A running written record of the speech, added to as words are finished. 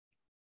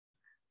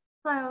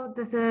Hello,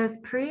 this is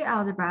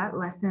Pre-Algebra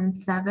Lesson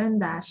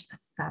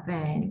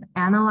 7-7,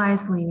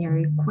 Analyze Linear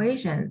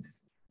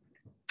Equations.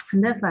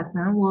 In this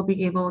lesson, we'll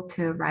be able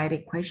to write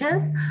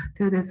equations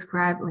to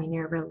describe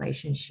linear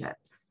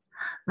relationships.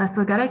 Let's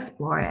look at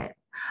explore it.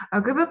 A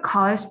group of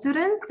college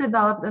students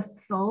developed a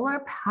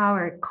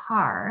solar-powered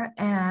car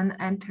and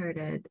entered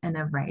it in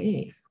a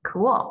race.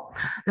 Cool.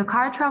 The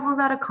car travels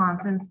at a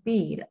constant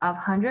speed of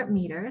 100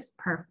 meters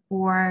per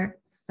 4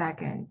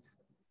 seconds.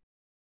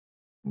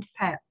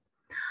 Okay.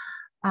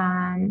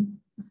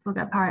 Let's look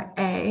at part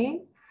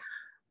A.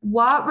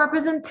 What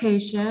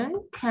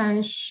representation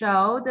can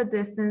show the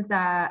distance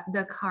that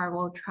the car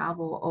will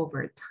travel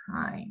over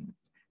time?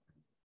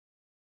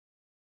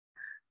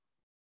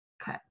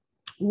 Okay.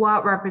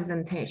 What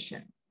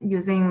representation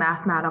using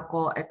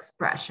mathematical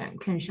expression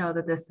can show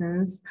the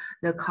distance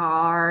the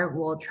car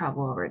will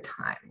travel over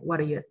time? What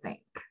do you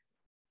think?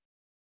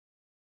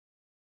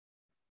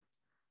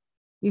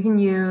 You can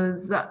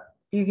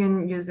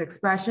use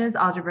expressions,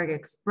 algebraic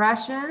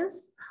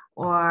expressions,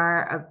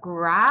 or a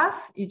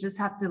graph. You just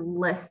have to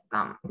list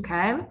them,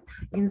 okay?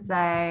 You can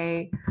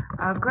say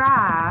a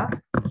graph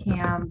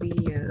can be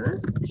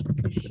used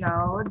to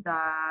show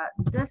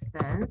the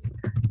distance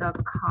the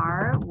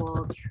car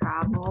will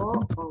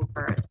travel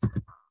over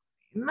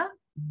time,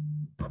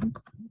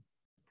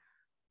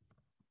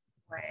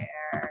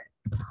 where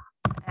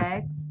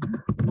x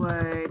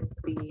would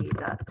be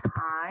the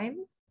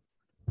time,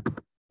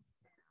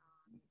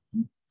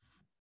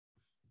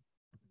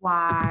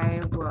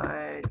 y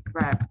would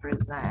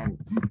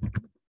represent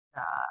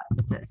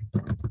the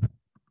distance.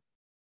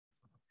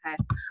 Okay.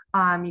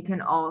 You can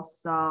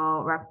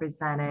also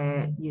represent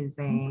it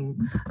using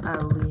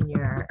a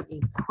linear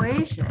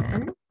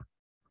equation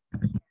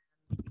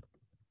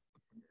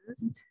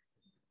used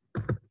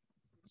to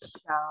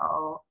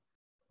show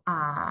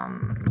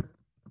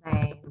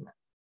same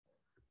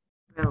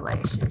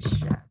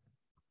relationship.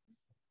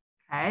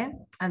 Okay,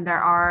 and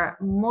there are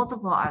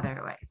multiple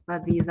other ways,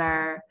 but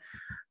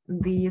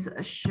these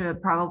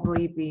should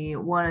probably be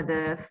one of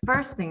the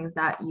first things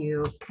that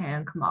you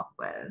can come up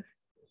with.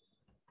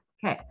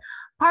 Okay,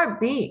 part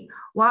B,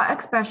 what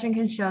expression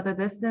can show the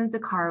distance the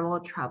car will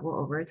travel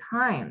over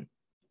time?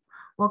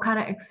 What kind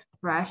of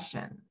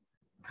expression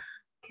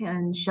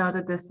can show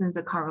the distance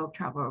the car will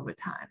travel over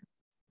time?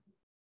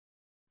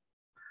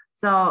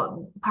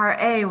 So part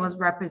A was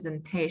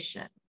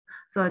representation.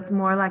 So it's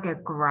more like a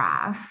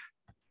graph,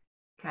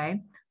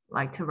 okay?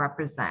 Like to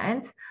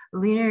represent.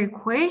 Linear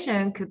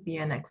equation could be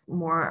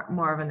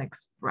more of an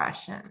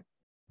expression.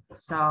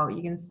 So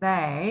you can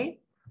say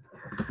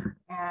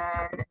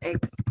an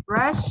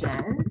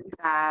expression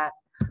that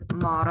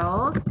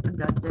models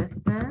the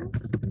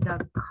distance the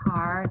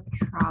car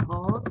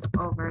travels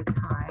over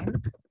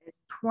time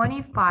is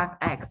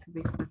 25x to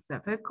be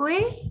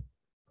specifically,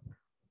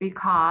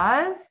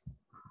 because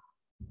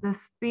the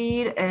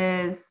speed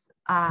is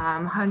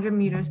 100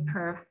 meters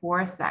per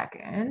 4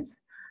 seconds.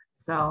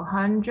 So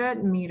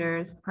 100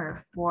 meters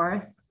per 4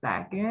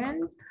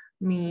 seconds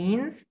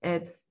means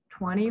it's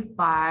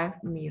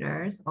 25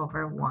 meters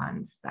over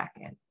 1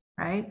 second,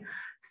 right?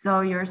 So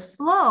your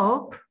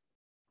slope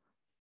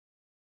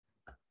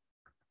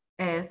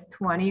is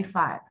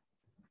 25.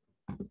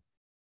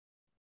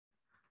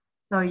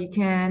 So you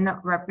can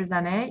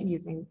represent it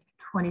using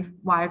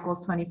y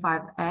equals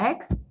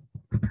 25x,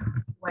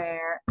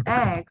 where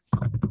x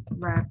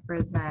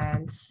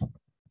represents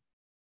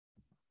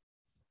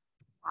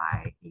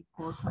y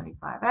equals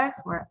 25x,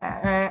 where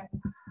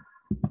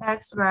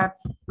x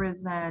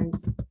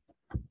represents the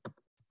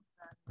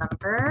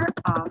number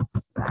of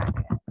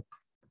seconds.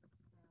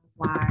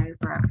 Y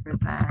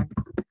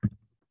represents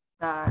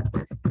the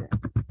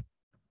distance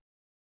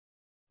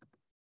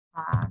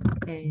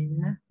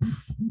in,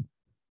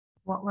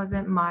 what was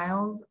it,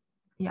 miles?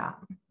 Yeah,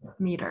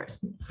 meters.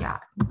 Yeah,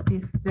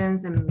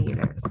 distance in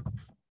meters.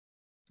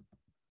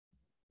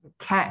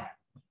 Okay.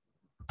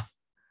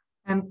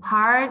 And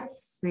part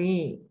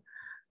C,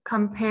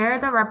 compare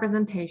the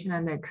representation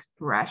and the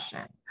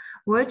expression.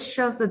 Which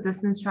shows the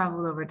distance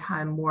traveled over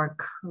time more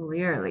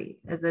clearly?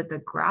 Is it the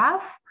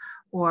graph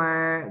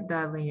or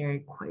the linear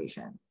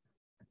equation?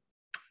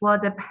 Well,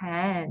 it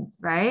depends,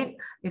 right?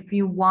 If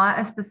you want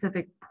a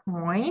specific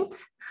point,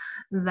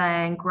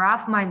 then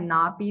graph might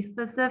not be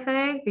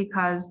specific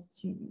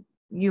because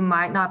you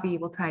might not be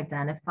able to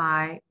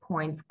identify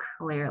points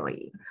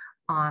clearly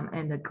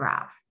in the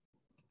graph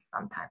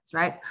sometimes,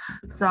 right?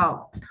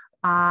 So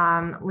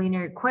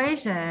linear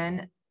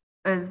equation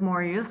is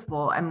more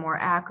useful and more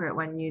accurate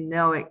when you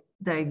know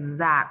the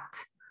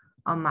exact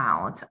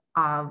amount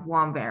of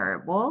one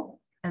variable,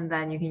 and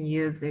then you can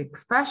use the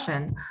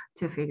expression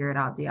to figure it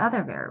out the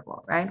other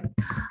variable, right?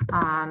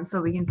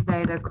 So we can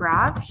say the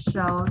graph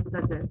shows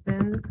the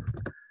distance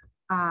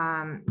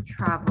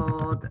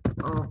traveled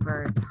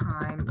over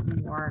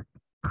time more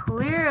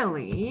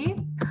clearly.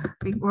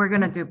 We're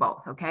gonna do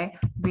both, okay?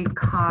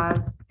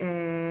 Because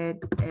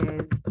it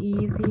is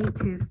easy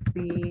to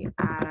see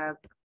at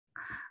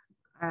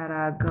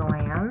a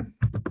glance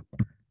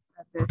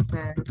the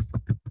distance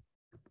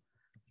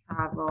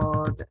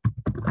traveled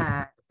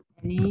at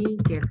any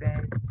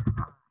given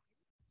time.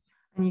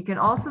 And you can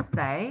also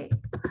say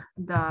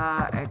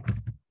the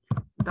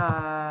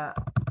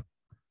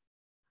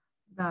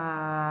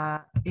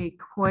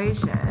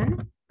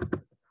equation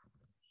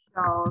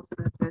shows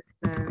the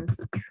distance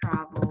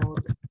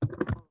traveled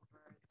over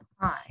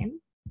time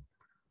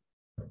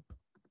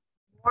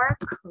more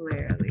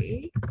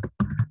clearly.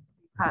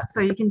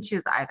 So you can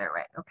choose either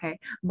way, okay?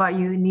 But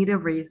you need to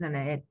reason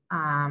it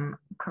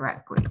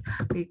correctly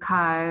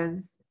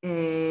because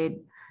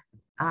it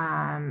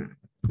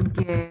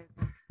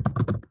gives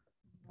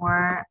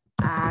more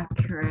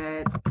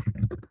accurate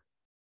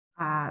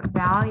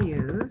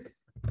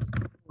values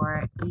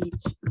for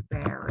each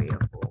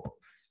variables.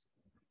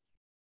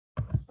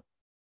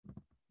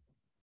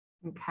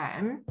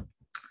 Okay,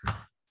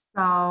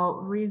 so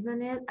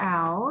reason it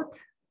out,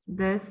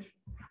 this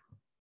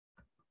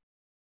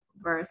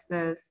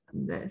versus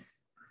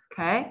this,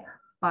 okay?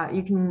 But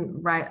you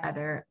can write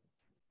either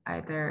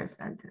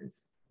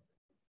sentence.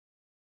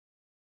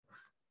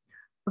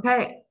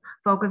 Okay,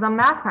 focus on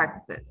math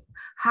practices.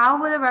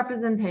 How would a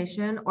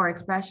representation or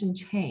expression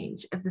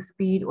change if the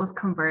speed was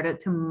converted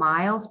to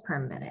miles per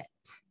minute?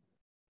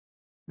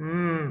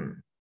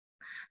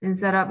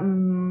 Instead of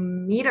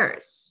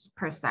meters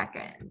per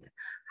second,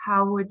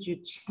 how would you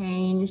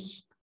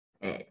change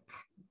it?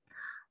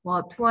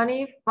 Well,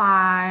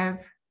 25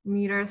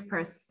 meters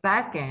per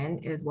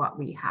second is what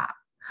we have.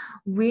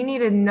 We need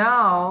to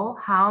know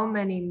how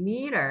many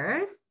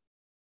meters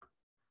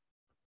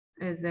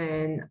is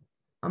in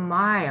a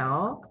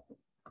mile,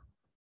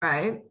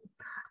 right?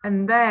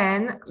 And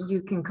then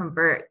you can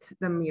convert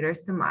the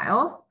meters to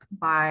miles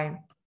by,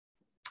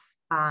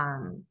 by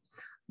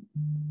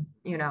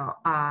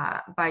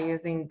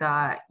using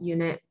the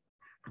unit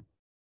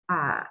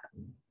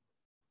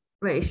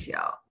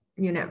ratio,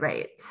 unit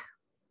rate.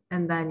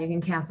 And then you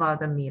can cancel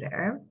out the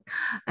meter.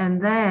 And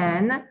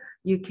then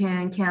you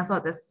can cancel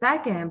out the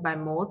second by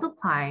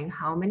multiplying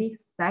how many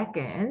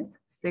seconds,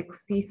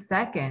 60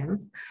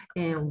 seconds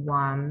in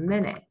 1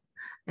 minute.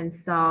 And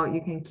so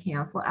you can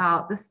cancel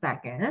out the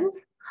seconds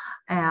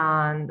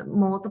and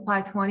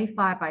multiply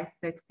 25 by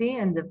 60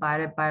 and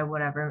divide it by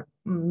whatever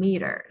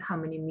meter, how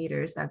many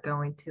meters are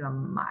going to a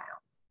mile.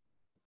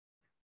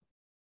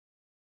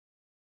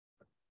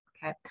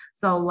 Okay,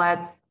 so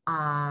let's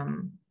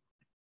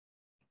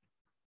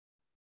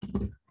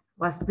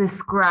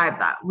describe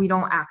that. We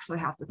don't actually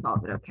have to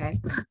solve it, okay?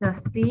 The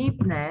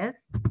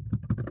steepness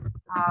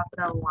of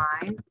the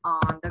line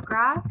on the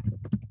graph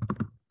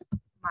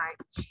might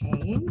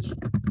change,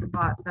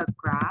 but the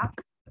graph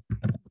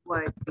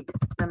would be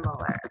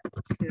similar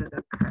to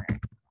the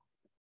current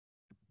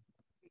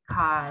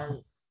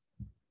because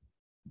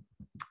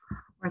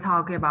we're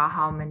talking about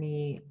how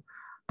many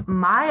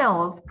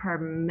miles per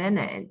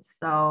minute.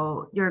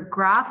 So your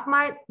graph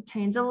might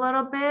change a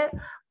little bit,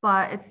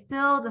 but it's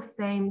still the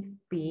same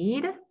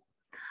speed.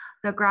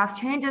 The graph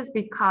changes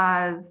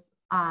because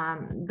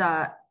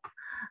the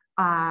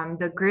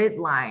grid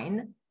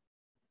line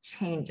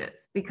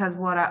changes because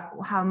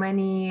how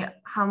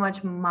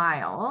much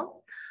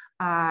mile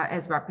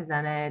is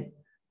represented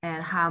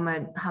and how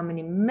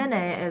many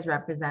minute is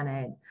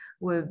represented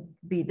would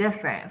be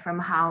different from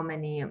how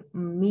many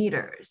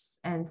meters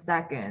and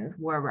seconds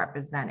we're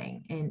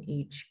representing in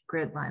each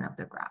grid line of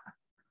the graph.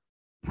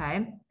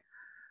 Okay,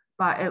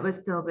 but it would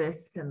still be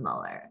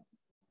similar.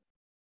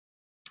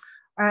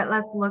 All right,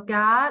 let's look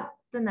at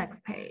the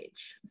next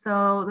page.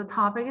 So the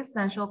topic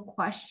essential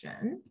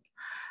question.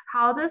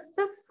 How does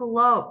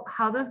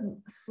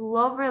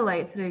slope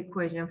relate to the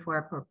equation for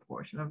a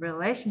proportional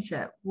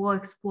relationship? We'll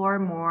explore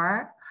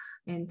more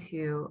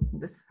into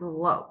the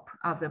slope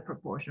of the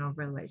proportional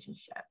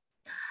relationship.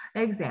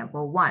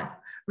 Example 1,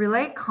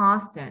 relate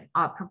constant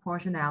of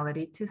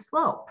proportionality to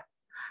slope.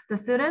 The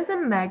students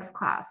in Meg's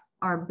class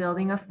are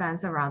building a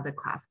fence around the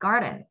class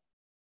garden.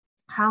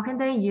 How can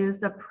they use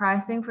the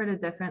pricing for the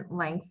different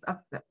lengths of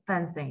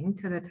fencing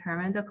to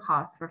determine the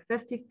cost for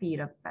 50 feet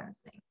of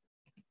fencing?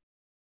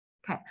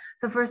 Okay,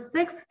 so for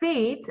 6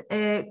 feet,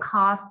 it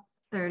costs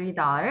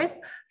 $30,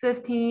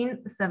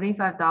 15,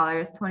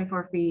 $75,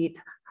 24 feet,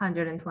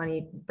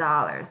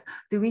 $120.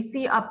 Do we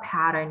see a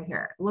pattern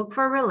here? Look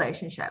for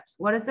relationships.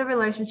 What is the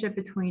relationship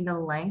between the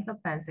length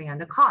of fencing and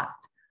the cost?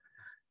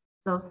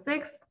 So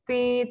 6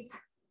 feet,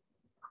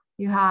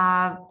 you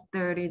have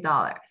 $30,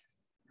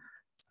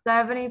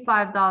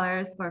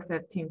 $75 for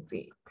 15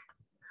 feet.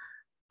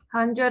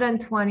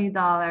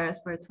 $120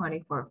 for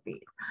 24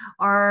 feet.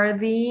 Are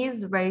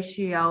these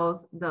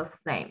ratios the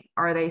same?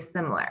 Are they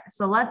similar?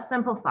 So let's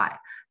simplify.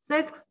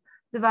 6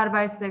 divided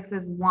by 6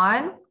 is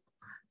 1.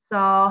 So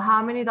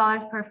how many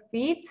dollars per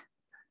feet?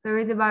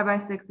 30 divided by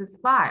 6 is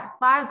 5.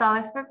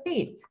 $5 per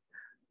feet.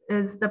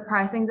 Is the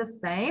pricing the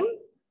same?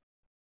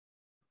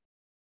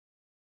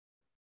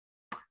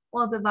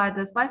 We'll divide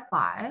this by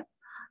 5.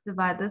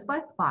 Divide this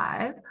by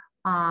 5.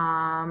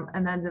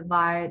 And then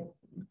divide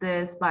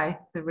this by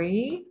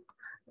 3.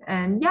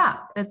 And yeah,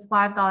 it's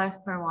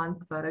 $5 per 1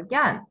 foot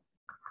again.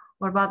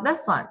 What about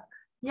this one?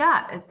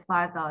 Yeah, it's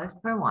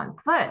 $5 per 1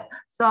 foot.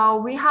 So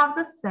we have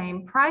the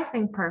same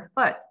pricing per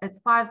foot. It's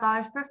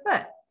 $5 per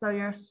foot. So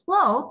your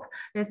slope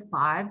is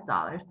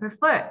 $5 per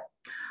foot.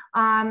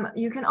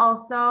 You can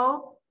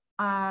also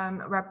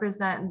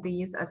represent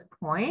these as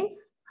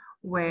points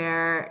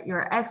where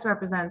your X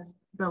represents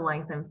the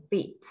length in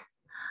feet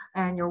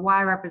and your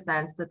Y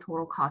represents the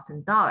total cost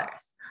in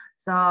dollars.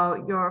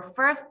 So your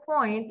first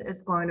point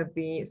is going to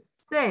be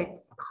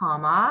 6,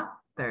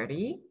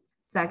 30.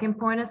 Second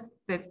point is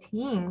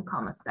 15,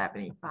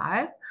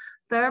 75.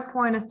 Third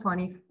point is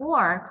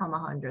 24,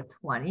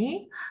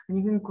 120. And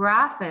you can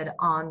graph it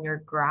on your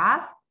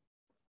graph.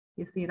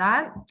 You see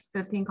that?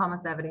 15,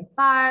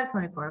 75,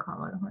 24,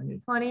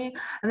 120.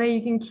 And then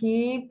you can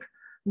keep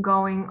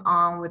going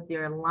on with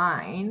your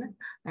line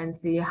and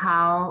see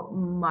how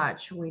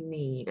much we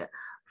need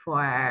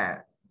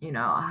for,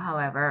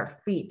 however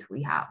feet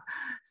we have.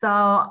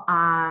 So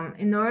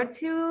in order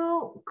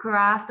to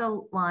graph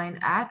the line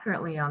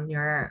accurately on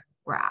your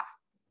graph,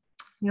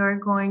 you're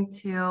going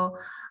to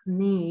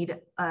need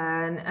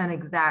an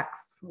exact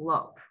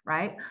slope,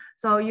 right?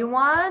 So you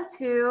want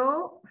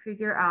to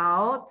figure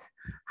out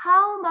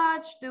how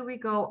much do we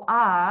go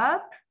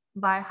up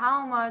by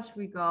how much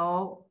we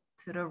go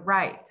to the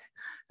right.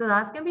 So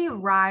that's going to be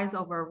rise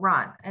over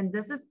run. And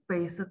this is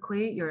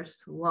basically your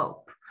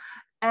slope.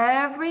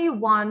 Every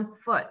 1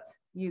 foot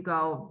you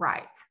go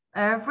right.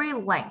 Every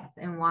length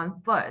in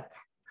 1 foot,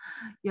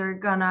 your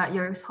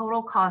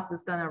total cost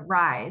is gonna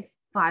rise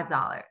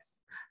 $5.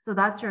 So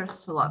that's your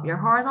slope. Your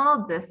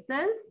horizontal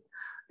distance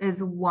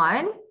is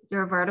 1.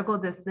 Your vertical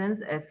distance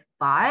is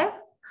 5.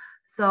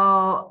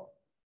 So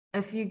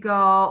if you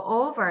go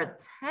over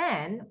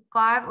 10,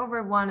 5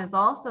 over 1 is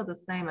also the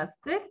same as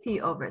 50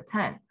 over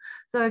 10.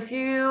 So if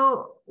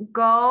you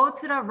go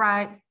to the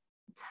right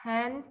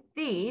 10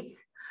 feet,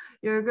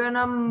 you're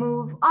gonna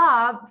move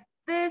up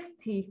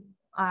 $50.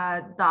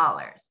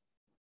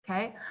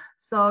 Okay,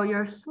 so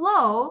your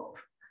slope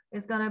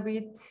is gonna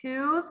be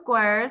 2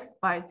 squares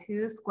by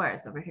 2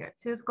 squares over here.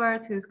 2 square,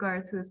 2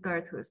 square, 2 square,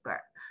 2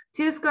 square.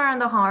 2 square on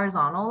the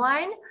horizontal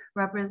line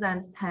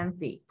represents 10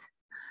 feet.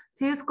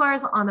 2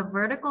 squares on the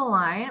vertical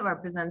line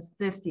represents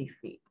 50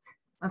 feet,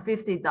 or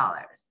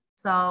 $50.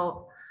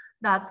 So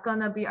that's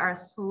gonna be our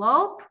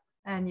slope,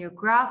 and you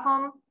graph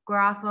them,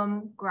 graph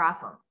them,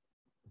 graph them,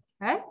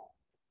 okay?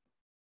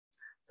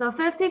 So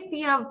 50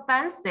 feet of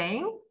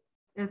fencing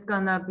is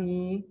gonna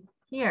be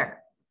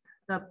here.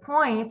 The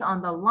point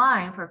on the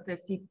line for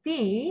 50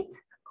 feet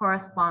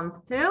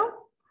corresponds to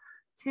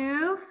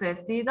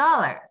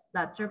 $250.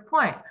 That's your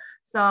point.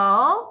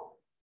 So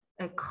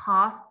it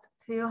costs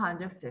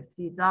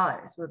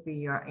 $250 would be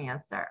your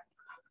answer.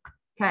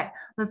 Okay,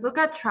 let's look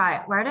at try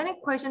it. Write an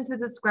equation to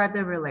describe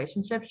the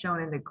relationship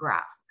shown in the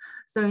graph.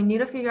 So you need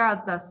to figure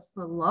out the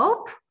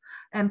slope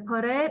and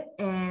put it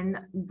in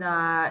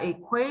the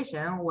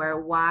equation where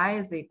y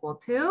is equal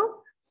to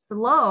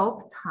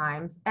slope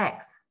times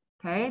x.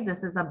 Okay,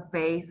 this is a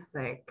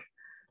basic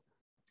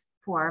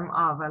form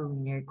of a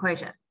linear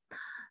equation.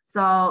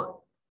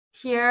 So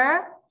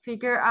here,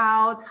 figure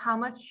out how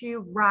much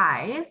you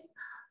rise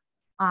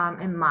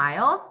in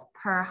miles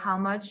per how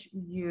much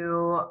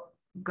you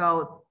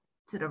go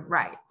to the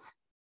right.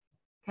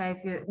 Okay,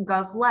 if it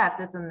goes left,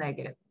 it's a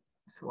negative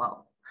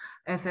slope.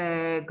 If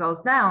it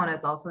goes down,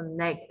 it's also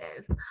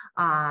negative,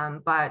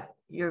 but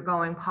you're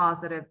going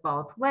positive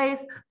both ways.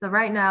 So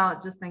right now,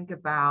 just think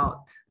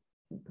about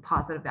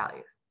positive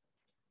values.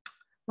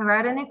 So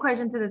write an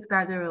equation to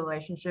describe the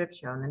relationship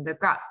shown in the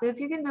graph. So if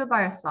you can do it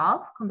by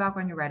yourself, come back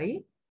when you're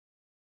ready.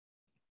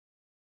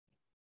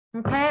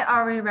 Okay,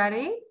 are we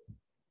ready?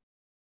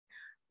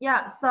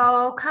 Yeah,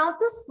 so count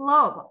the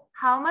slope.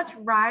 How much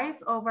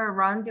rise over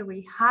run do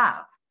we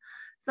have?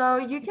 So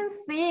you can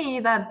see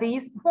that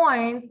these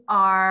points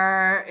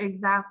are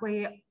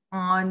exactly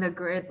on the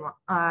grid,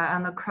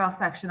 on the cross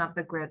section of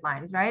the grid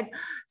lines, right?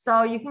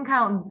 So you can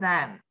count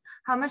them.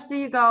 How much do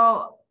you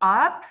go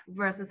up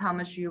versus how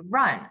much you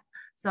run?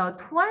 So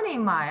 20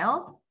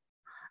 miles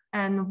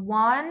and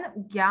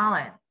 1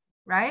 gallon,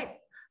 right?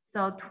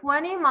 So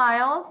 20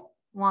 miles,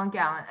 1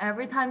 gallon.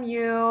 Every time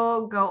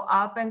you go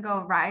up and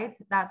go right,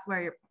 that's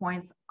where your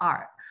points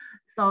are.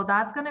 So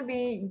that's going to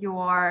be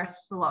your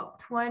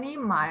slope, 20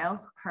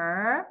 miles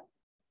per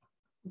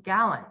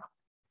gallon.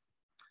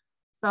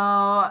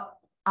 So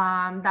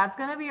that's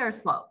going to be your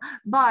slope.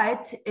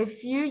 But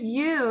if you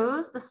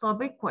use the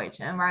slope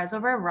equation, rise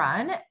over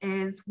run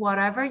is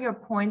whatever your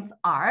points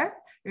are,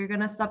 you're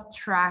going to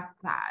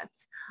subtract that.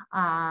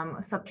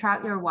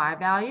 Subtract your y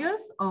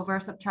values over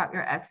subtract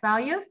your x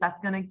values.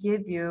 That's going to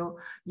give you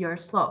your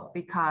slope,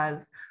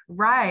 because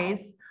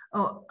rise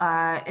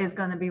is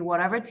going to be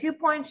whatever 2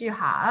 points you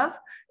have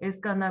is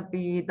going to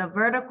be the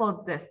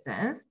vertical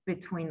distance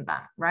between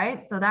them,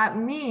 right? So that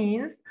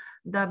means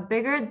the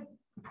bigger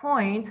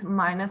point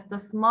minus the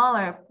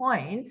smaller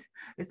point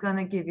is going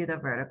to give you the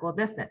vertical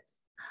distance.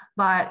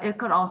 But it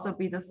could also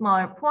be the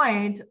smaller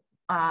point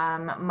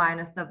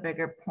minus the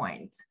bigger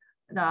point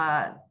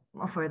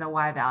for the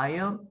y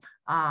value.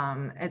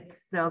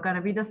 It's still going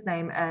to be the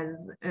same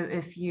as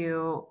if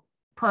you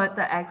put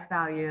the x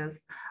values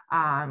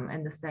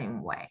in the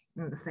same way,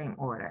 in the same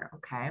order,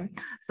 okay?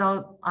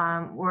 So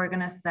we're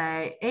gonna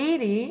say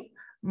 80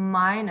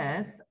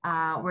 minus,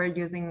 we're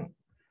using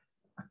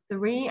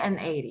 3 and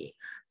 80.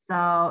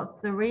 So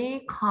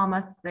 3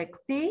 comma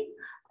 60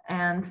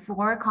 and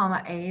 4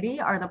 comma 80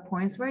 are the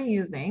points we're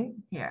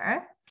using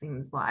here,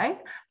 seems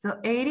like. So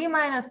 80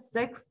 minus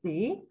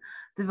 60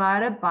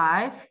 divided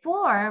by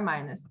 4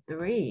 minus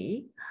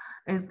 3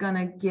 is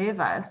gonna give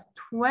us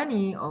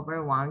 20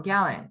 over 1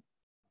 gallon.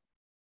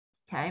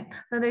 Okay,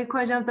 so the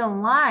equation of the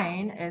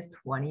line is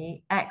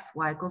 20x,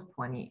 y equals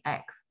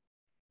 20x.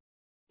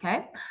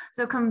 Okay,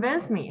 so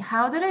convince me,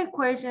 how do the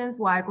equations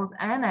y equals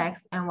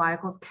mx and y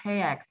equals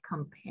kx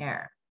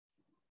compare?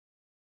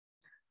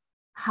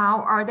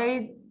 How are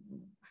they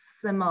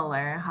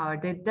similar? How are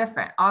they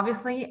different?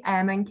 Obviously,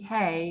 m and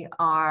k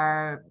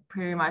are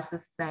pretty much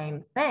the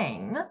same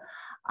thing,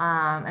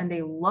 and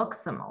they look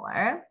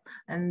similar,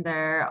 and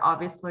they're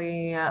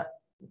obviously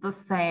the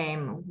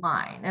same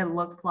line. It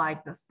looks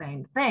like the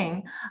same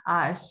thing.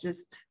 It's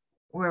just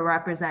we're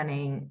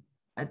representing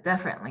it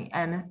differently.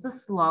 M is the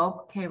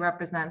slope, K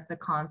represents the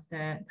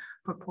constant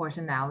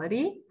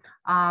proportionality,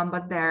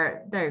 but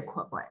they're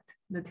equivalent.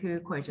 The two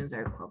equations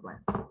are equivalent,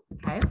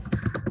 okay?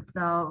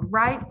 So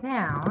write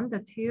down the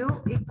two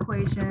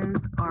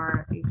equations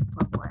are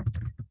equivalent,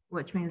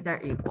 which means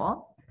they're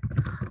equal,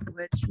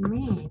 which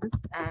means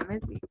M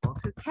is equal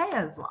to K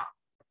as well.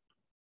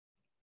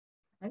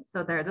 Okay,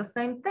 so they're the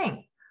same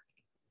thing.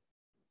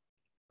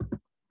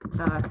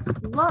 The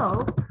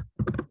slope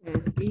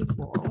is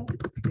equal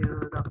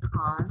to the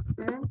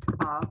constant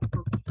of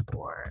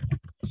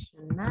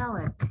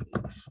proportionality.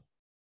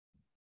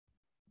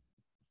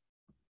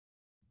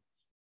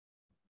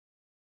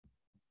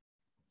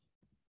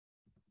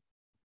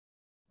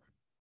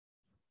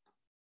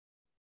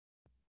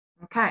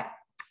 Okay,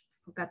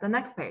 let's look at the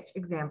next page.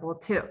 Example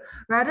 2.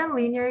 Write a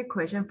linear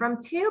equation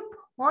from 2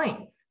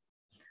 points.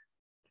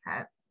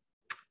 Okay,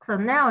 so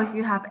now if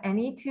you have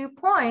any 2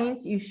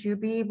 points, you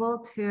should be able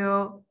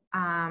to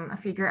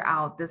figure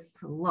out the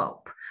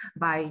slope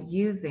by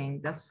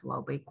using the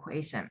slope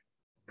equation.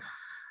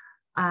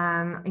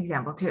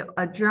 Example 2,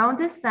 a drone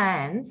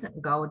descends,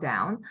 go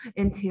down,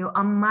 into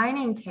a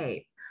mining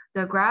cave.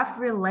 The graph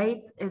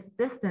relates its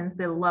distance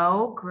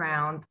below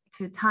ground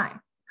to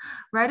time.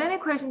 Write an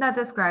equation that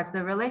describes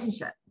the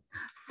relationship.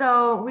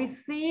 So we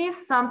see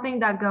something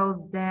that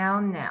goes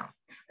down now.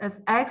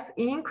 As x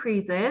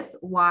increases,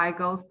 y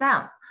goes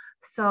down.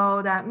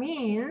 So that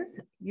means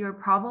you're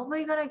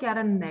probably going to get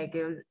a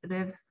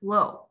negative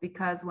slope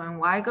because when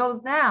y goes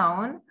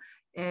down,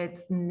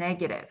 it's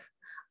negative.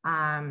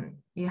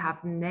 You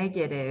have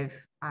negative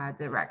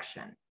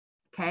direction,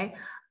 okay,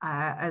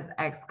 as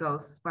x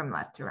goes from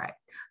left to right.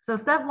 So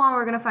step 1,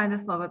 we're going to find the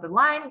slope of the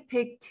line.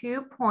 Pick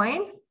 2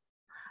 points.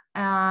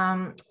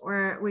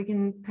 Where we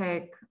can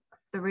pick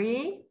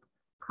 3,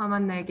 comma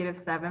negative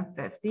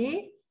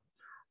 750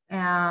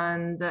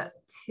 and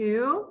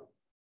 2,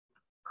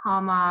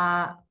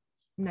 comma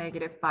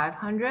negative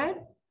 500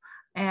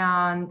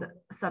 and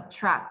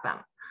subtract them.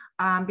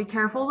 Be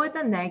careful with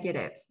the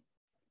negatives.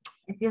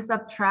 If you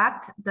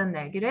subtract the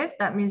negative,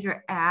 that means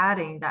you're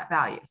adding that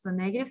value. So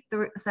negative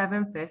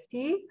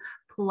 750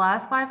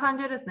 plus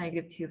 500 is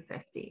negative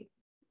 250,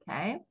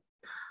 okay?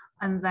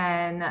 And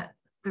then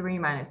 3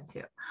 minus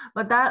 2.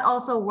 But that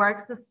also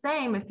works the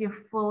same if you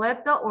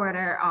flip the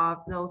order of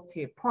those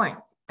 2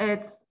 points.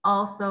 It's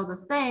also the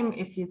same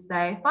if you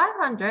say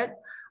 500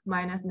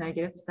 minus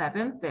negative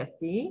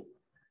 750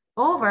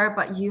 over,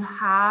 but you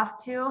have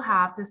to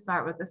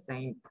start with the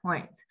same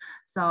point.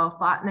 So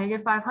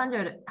negative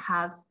 500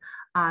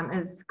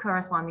 is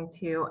corresponding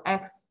to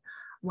x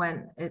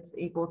when it's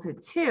equal to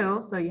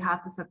 2. So you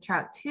have to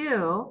subtract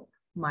 2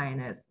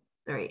 minus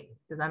 3.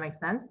 Does that make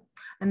sense?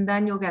 And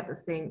then you'll get the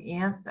same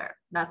answer.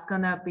 That's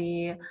going to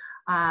be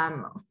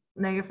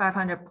negative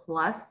 500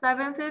 plus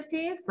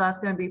 750. So that's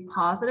going to be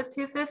positive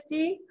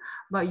 250,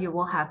 but you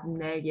will have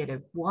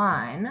negative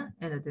 1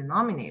 in the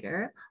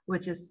denominator,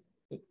 which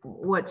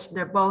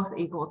they're both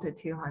equal to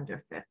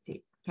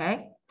 250.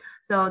 Okay,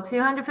 so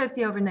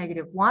 250 over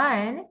negative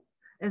 1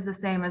 is the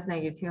same as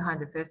negative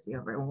 250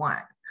 over 1.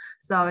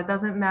 So it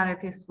doesn't matter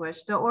if you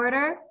switch the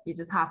order, you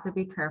just have to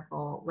be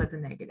careful with the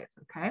negatives,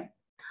 okay?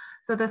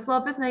 So the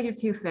slope is negative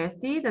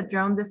 250. The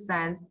drone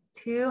descends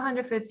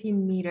 250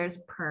 meters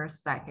per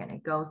second.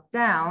 It goes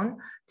down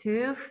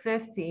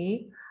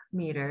 250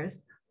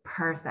 meters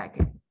per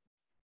second.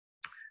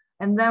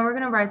 And then we're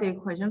going to write the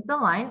equation of the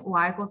line.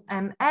 Y equals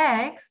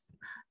mx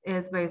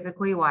is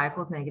basically y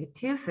equals negative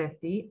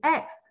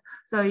 250x.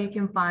 So you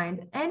can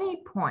find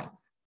any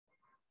points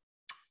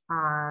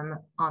on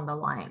the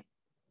line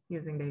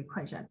using the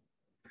equation.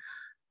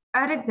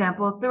 At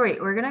example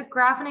 3, we're going to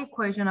graph an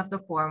equation of the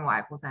form y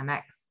equals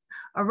mx.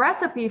 A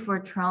recipe for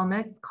trail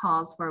mix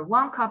calls for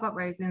 1 cup of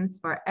raisins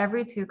for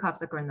every 2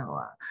 cups of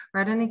granola.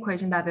 Write an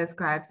equation that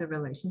describes the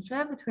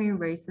relationship between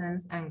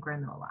raisins and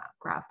granola.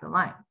 Graph the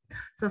line.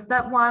 So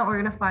step 1, we're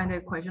going to find the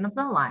equation of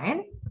the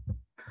line.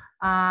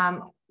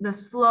 The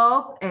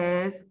slope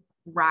is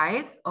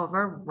rise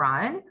over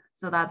run.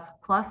 So that's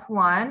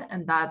 +1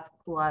 and that's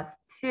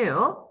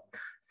 +2.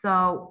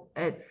 So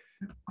its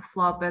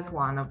slope is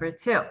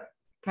 1/2,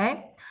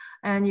 okay?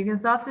 And you can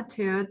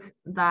substitute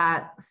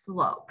that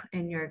slope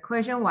in your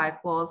equation, y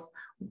equals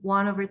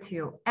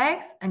 1/2x,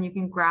 and you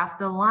can graph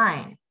the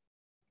line,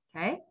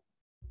 okay?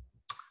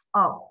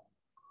 Oh,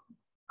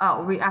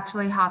 we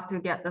actually have to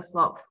get the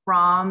slope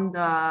from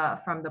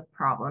the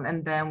problem,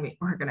 and then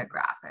we're gonna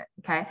graph it,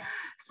 okay?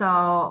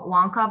 So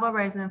 1 cup of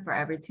raisin for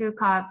every 2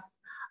 cups.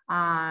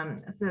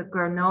 So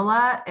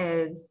granola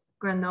is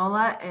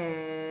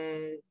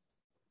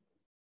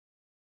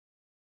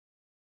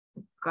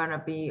gonna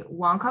be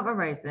 1 cup of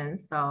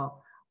raisins.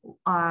 So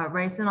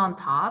raisin on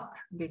top,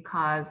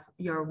 because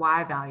your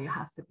y value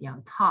has to be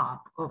on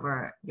top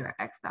over your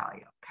x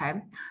value,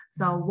 okay?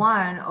 So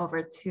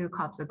 1/2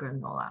 cups of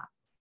granola.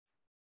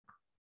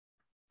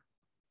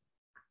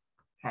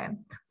 Okay,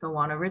 so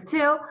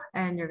 1/2,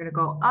 and you're gonna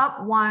go up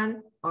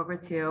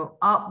 1/2,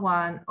 up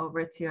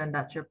 1/2, and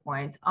that's your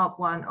point. Up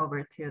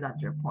 1/2,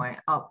 that's your point.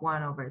 Up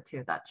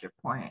 1/2, that's your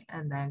point,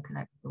 and then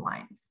connect the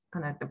lines,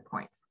 connect the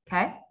points.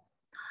 Okay.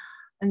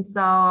 And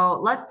so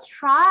let's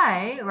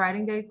try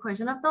writing the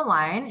equation of the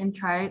line and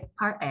try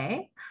part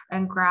A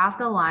and graph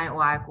the line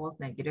y equals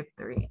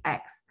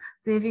 -3x.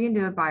 See if you can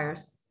do it by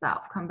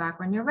yourself. Come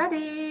back when you're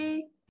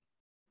ready.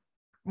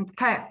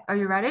 Okay, are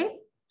you ready?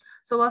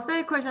 So what's the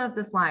equation of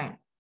this line?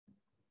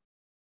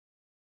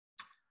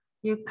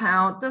 You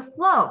count the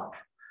slope.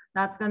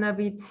 That's gonna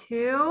be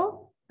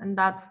 2, and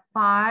that's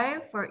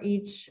 5 for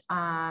each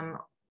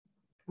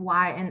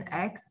y and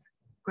x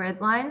grid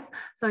lines.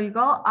 So you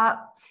go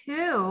up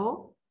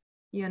 2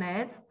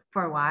 units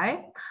for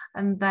y,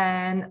 and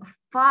then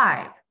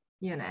 5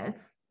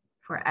 units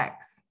for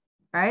x,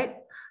 right?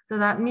 So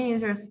that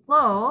means your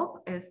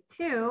slope is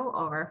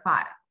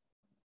 2/5.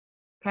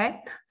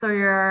 Okay, so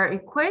your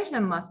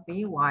equation must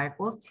be y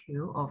equals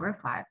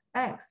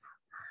 2/5x.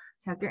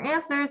 Check your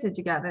answers. Did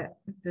you get it?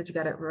 Did you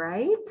get it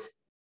right?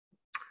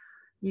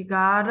 You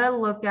gotta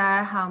look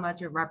at how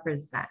much it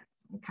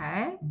represents,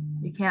 okay?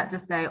 You can't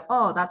just say,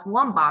 oh, that's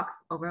 1 box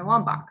over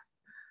 1 box.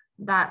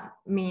 That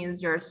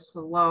means your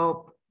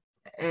slope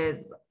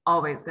is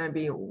always gonna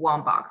be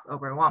 1 box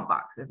over 1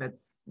 box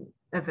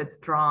if it's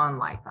drawn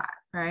like that,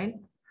 right?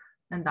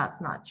 And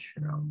that's not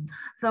true.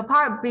 So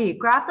part B,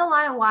 graph the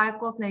line y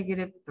equals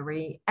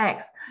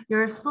 -3x.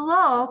 Your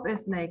slope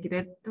is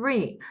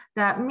 -3.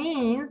 That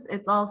means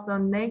it's also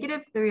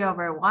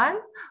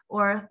 -3/1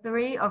 or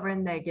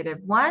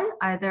 3/-1,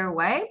 either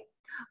way.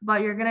 But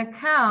you're gonna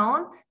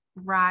count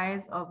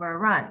rise over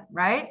run,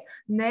 right?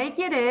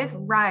 Negative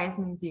rise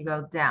means you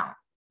go down.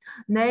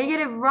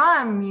 Negative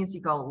run means you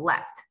go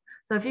left.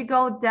 So if you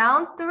go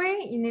down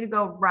 3, you need to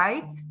go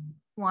right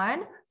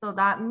 1. So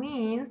that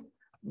means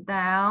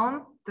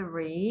down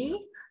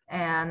 3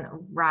 and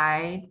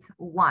right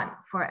 1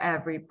 for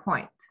every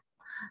point.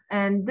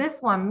 And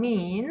this one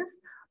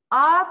means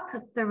up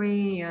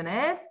 3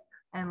 units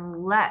and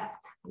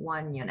left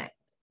 1 unit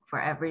for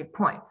every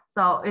point.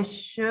 So it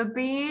should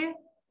be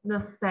the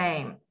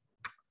same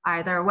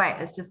either way.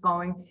 It's just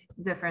going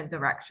different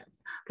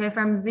directions. Okay,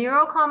 from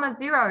 0,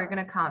 0, you're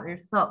gonna count your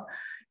slope.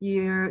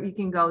 You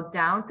can go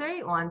down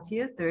 3, 1,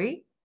 2,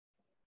 3.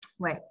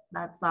 Wait,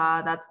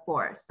 that's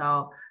 4.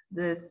 So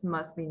this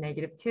must be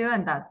 -2,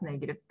 and that's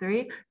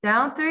 -3.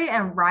 Down 3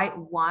 and right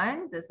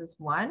 1, this is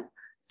 1.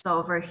 So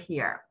over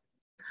here.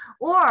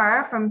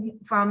 Or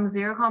from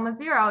 0,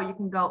 0, you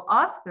can go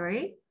up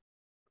 3,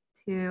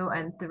 2,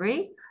 and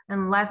 3,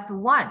 and left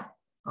 1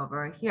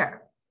 over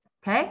here.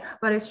 Okay,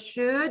 but it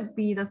should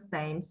be the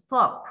same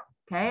slope.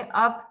 Okay,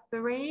 up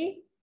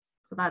 3,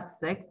 so that's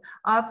 6.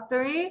 Up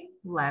 3,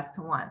 left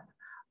 1.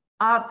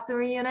 Up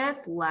 3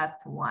 units,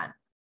 left 1.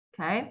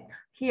 Okay,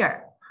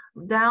 here,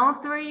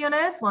 down 3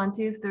 units, 1,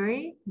 2,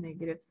 3,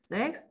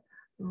 -6,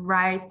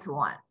 right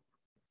 1.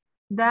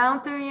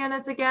 Down 3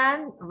 units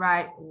again,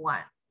 right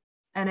 1.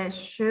 And it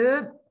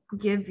should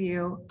give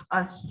you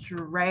a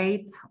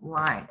straight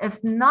line.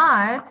 If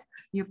not,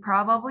 you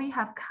probably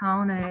have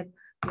counted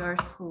your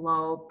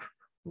slope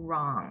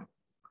wrong.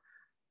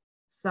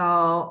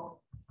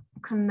 So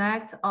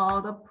connect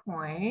all the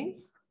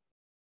points.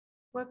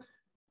 Whoops.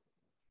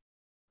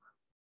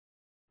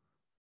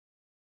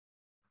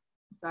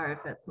 Sorry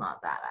if it's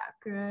not that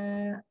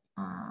accurate.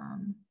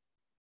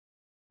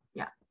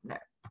 Yeah,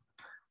 there.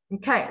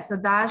 Okay, so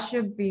that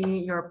should be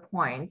your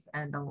points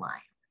and the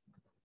line.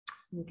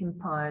 You can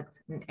put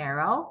an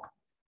arrow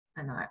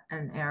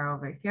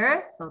over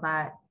here so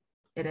that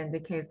it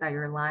indicates that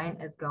your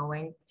line is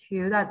going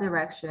to that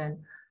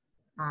direction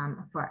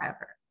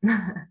forever.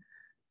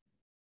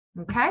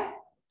 Okay,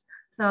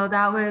 so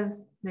that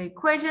was the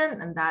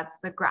equation and that's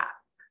the graph.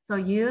 So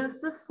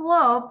use the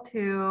slope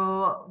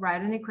to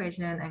write an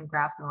equation and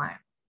graph the line.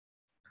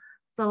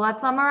 So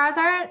let's summarize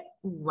our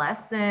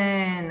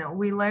lesson.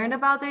 We learned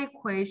about the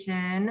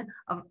equation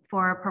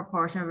for a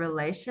proportional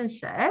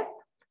relationship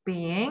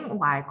being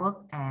y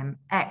equals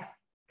mx.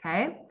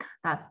 Okay,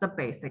 that's the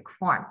basic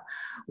form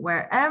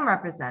where m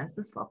represents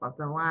the slope of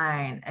the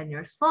line and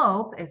your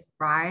slope is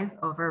rise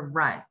over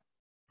run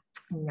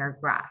in your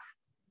graph.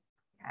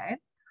 okay?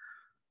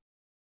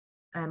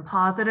 And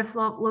positive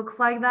slope looks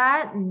like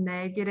that,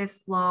 negative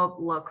slope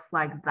looks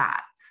like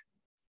that,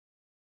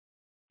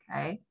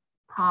 okay?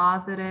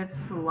 Positive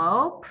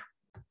slope,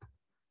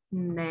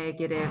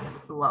 negative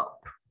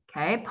slope,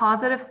 okay?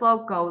 Positive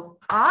slope goes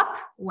up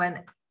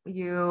when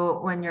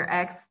your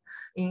x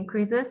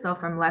increases, so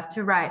from left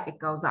to right, it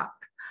goes up.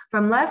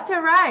 From left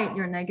to right,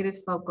 your negative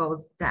slope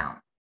goes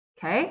down,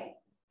 okay?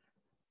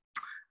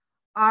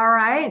 All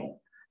right,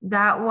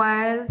 that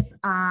was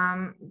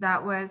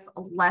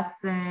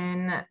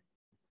lesson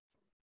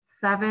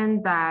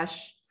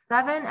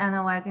 7-7,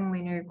 analyzing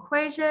linear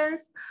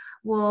equations.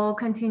 We'll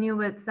continue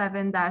with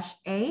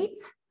 7-8,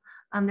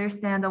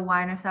 understand the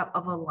y-intercept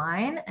of a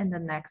line in the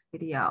next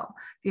video.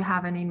 If you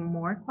have any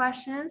more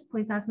questions,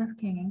 please ask Ms.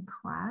 King in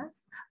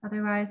class.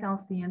 Otherwise, I'll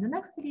see you in the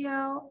next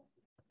video.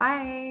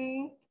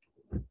 Bye.